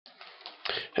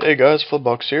Hey guys,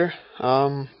 Flipbox here.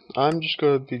 I'm just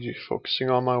going to be focusing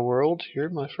on my world here,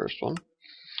 my first one.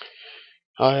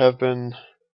 I have been,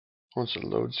 once it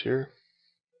loads here,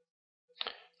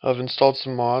 I've installed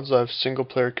some mods. I have single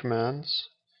player commands,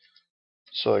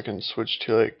 so I can switch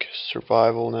to like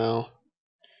survival now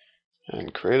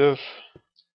and creative.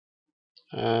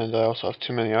 And I also have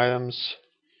too many items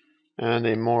and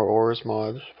a more ores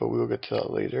mod, but we'll get to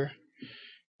that later.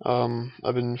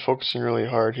 I've been focusing really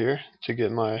hard here to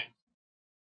get my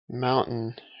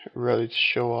mountain ready to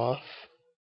show off.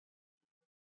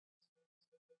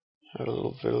 I have a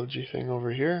little villagey thing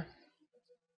over here.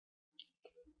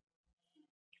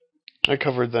 I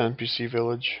covered the NPC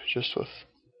village just with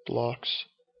blocks.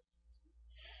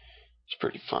 It's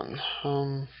pretty fun.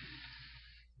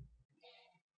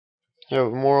 Yeah,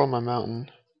 more on my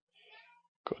mountain.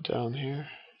 Go down here.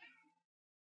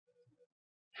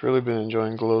 I've really been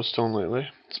enjoying glowstone lately.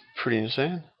 It's pretty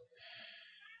insane.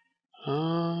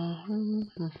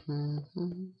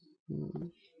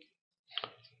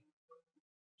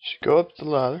 Just go up the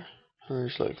ladder. And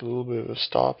there's like a little bit of a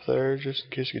stop there, just in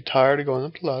case you get tired of going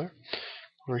up the ladder.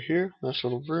 Over here, nice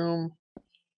little room.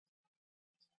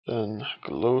 Then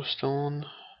glowstone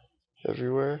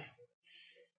everywhere.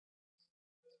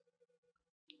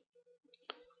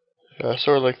 Yeah, I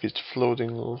sort of like these floating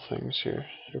little things here.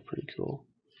 They're pretty cool.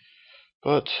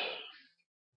 But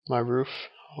my roof,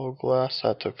 all glass,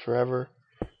 that took forever.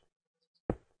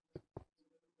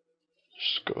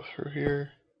 Just go through here.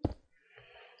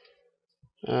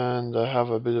 And I have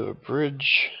a bit of a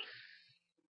bridge.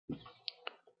 It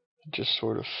just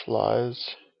sort of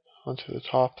flies onto the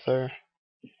top there.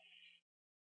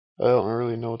 I don't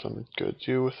really know what I'm going to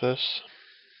do with this.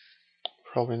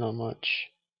 Probably not much.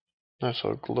 Nice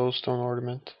little glowstone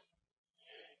ornament.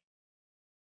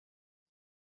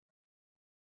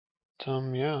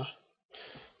 Yeah.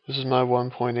 This is my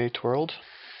 1.8 world.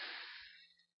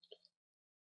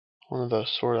 One of the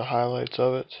sort of highlights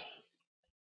of it.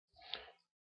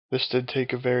 This did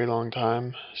take a very long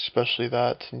time, especially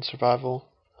that in survival.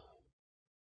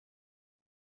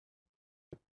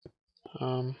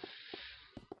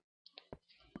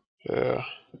 Yeah.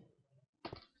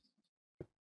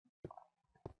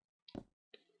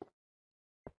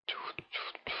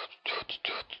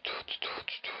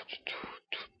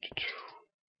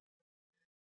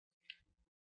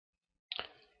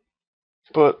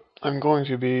 But I'm going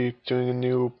to be doing a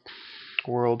new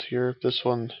world here. This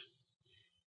one,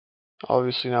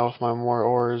 obviously now with my more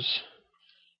ores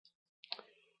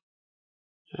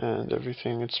and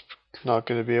everything, it's not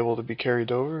going to be able to be carried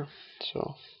over.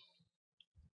 So,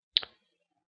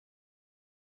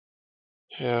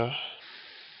 yeah.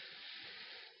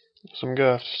 So I'm going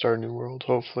to have to start a new world,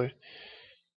 hopefully.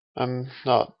 I'm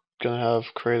not going to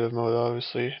have creative mode,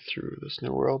 obviously, through this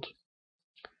new world.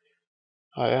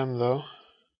 I am, though.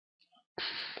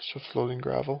 So floating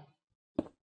gravel.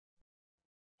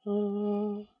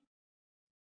 And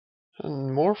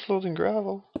more floating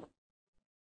gravel.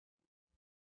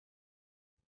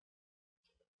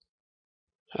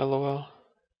 LOL.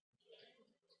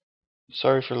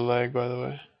 Sorry for the lag, by the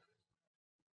way.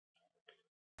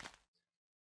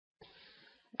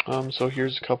 So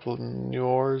here's a couple of new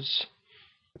ores.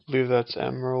 I believe that's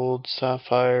emerald,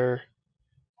 sapphire,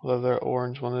 whatever that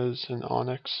orange one is, and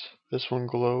onyx. This one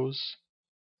glows.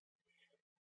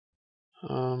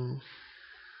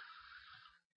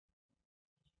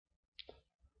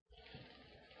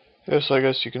 Yeah, so I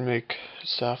guess you can make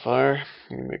sapphire.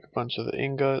 You can make a bunch of the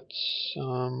ingots.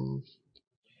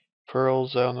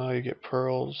 Pearls, I don't know how you get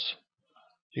pearls.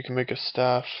 You can make a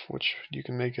staff, which you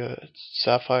can make a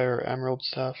sapphire or emerald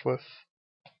staff with.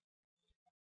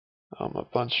 A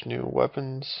bunch of new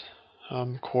weapons.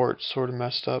 Quartz sort of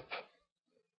messed up.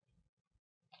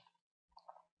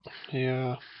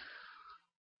 Yeah.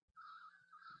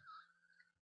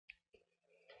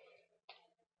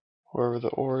 Where are the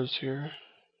ores here?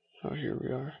 Oh, here we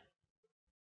are.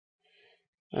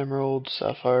 Emerald,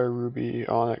 sapphire, ruby,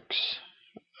 onyx,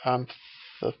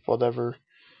 amethyst, whatever,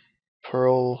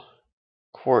 pearl,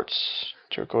 quartz,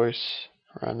 turquoise,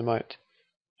 randomite,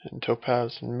 and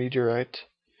topaz, and meteorite,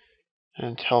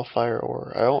 and hellfire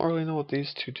ore. I don't really know what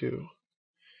these two do.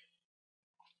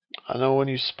 I know when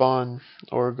you spawn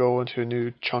or go into a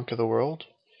new chunk of the world,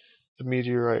 the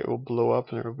meteorite will blow up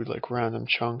and there will be like random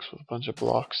chunks with a bunch of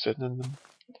blocks sitting in them.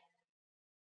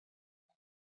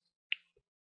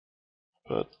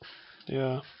 But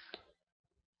yeah,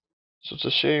 so it's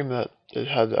a shame that it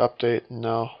had to update and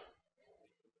now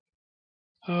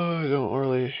I don't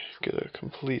really get to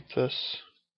complete this.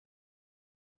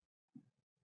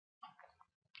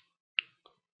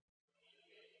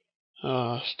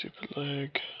 Ah, stupid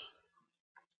leg.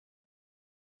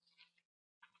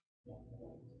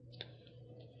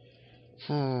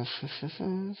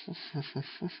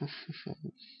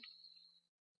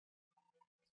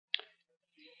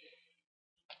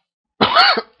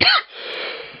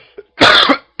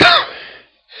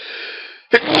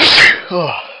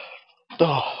 Oh,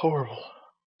 horrible.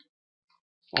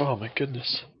 Oh my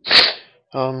goodness.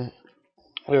 Yeah,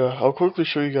 I'll quickly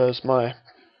show you guys my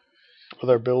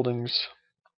other buildings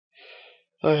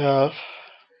I have,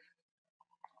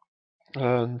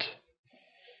 and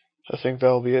I think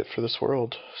that'll be it for this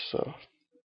world. So,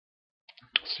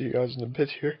 see you guys in a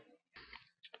bit here.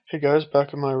 Hey guys, back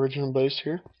at my original base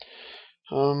here.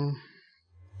 Um,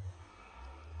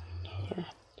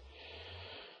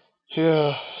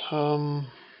 yeah,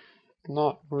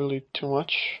 not really too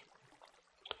much.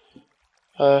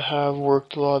 I have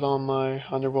worked a lot on my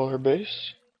underwater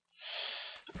base.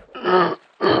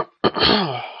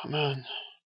 Man,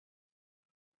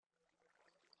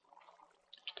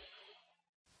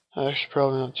 actually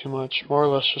probably not too much. More or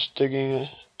less just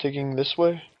digging this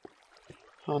way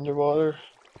underwater.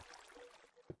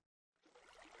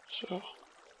 So,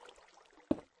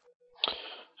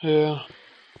 yeah,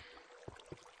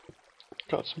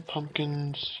 got some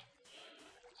pumpkins.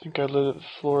 I think I lit the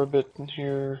floor a bit in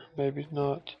here, maybe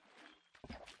not.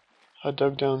 I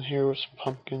dug down here with some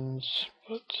pumpkins,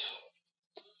 but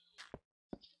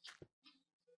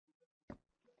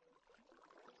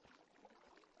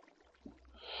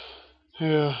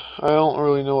yeah, I don't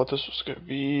really know what this was gonna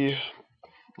be.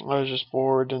 I was just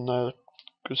bored and I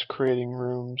was creating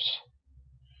rooms.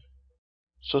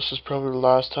 So this is probably the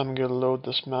last time I'm gonna load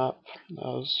this map. That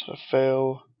was a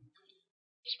fail.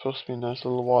 It's supposed to be a nice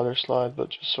little water slide, but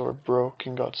just sort of broke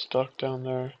and got stuck down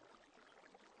there.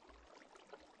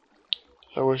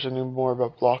 I wish I knew more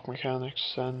about block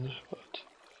mechanics then, but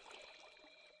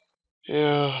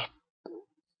yeah,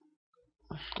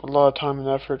 a lot of time and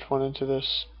effort went into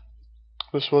this.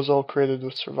 This was all created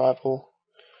with survival,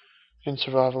 in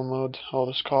survival mode, all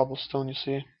this cobblestone you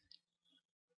see.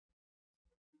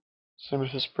 Same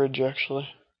with this bridge actually.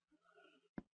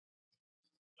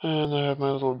 And I have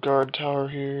my little guard tower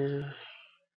here.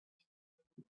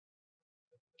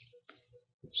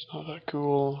 It's not that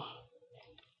cool.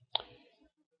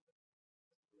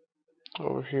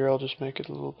 Over here I'll just make it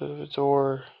a little bit of a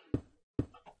door.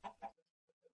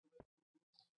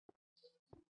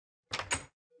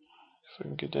 If we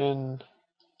can get in.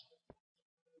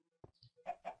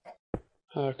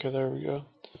 Okay, there we go.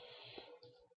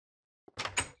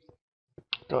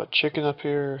 Got a chicken up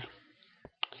here.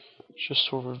 Just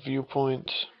sort of a viewpoint.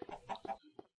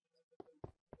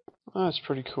 That's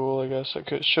pretty cool, I guess. I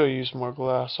could show you some more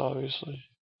glass, obviously.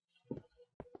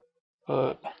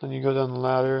 But then you go down the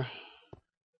ladder.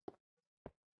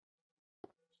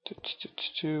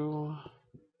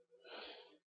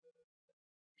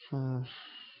 Hmm.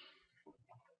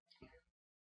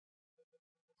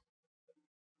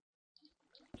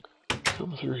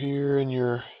 Come through here in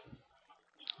your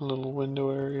little window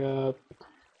area.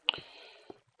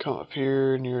 Come up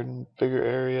here in your bigger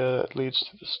area that leads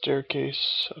to the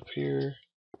staircase up here.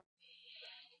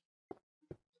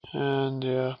 And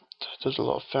yeah, there's a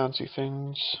lot of fancy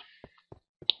things.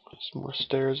 Some more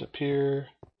stairs up here.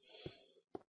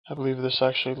 I believe this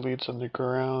actually leads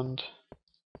underground.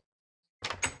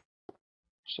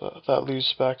 So that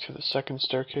leads back to the second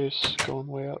staircase, going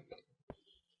way up.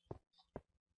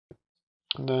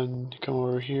 And then you come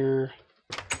over here.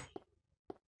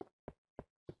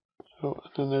 Oh,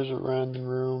 and then there's a random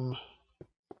room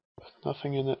with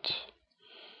nothing in it.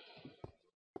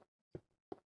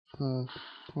 And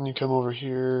you come over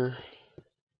here.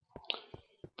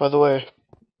 By the way,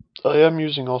 I am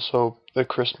using also the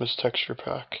Christmas texture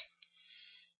pack.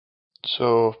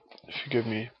 So if you give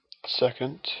me a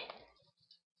second.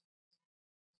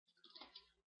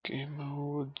 Game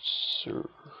mode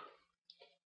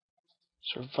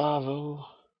survival.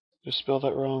 Did I spell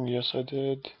that wrong? Yes, I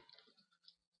did.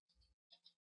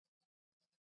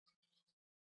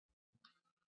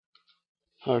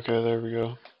 Okay, there we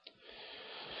go.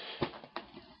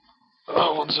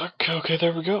 Oh, one sec. Okay,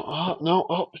 there we go. Oh, no.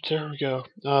 Oh, there we go.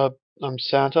 I'm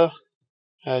Santa,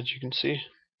 as you can see.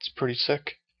 It's pretty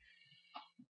sick.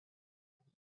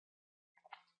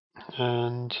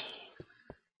 And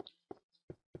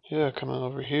yeah, coming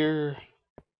over here.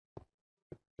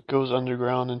 Goes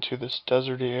underground into this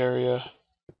deserty area.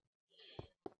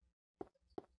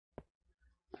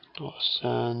 Oh,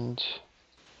 sand.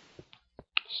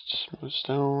 Smooth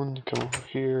stone. Come over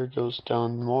here. Goes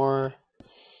down more.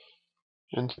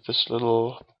 Into this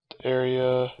little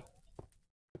area,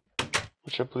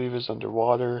 which I believe is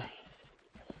underwater.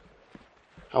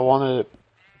 I wanted it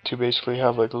to basically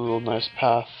have like a little nice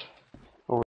path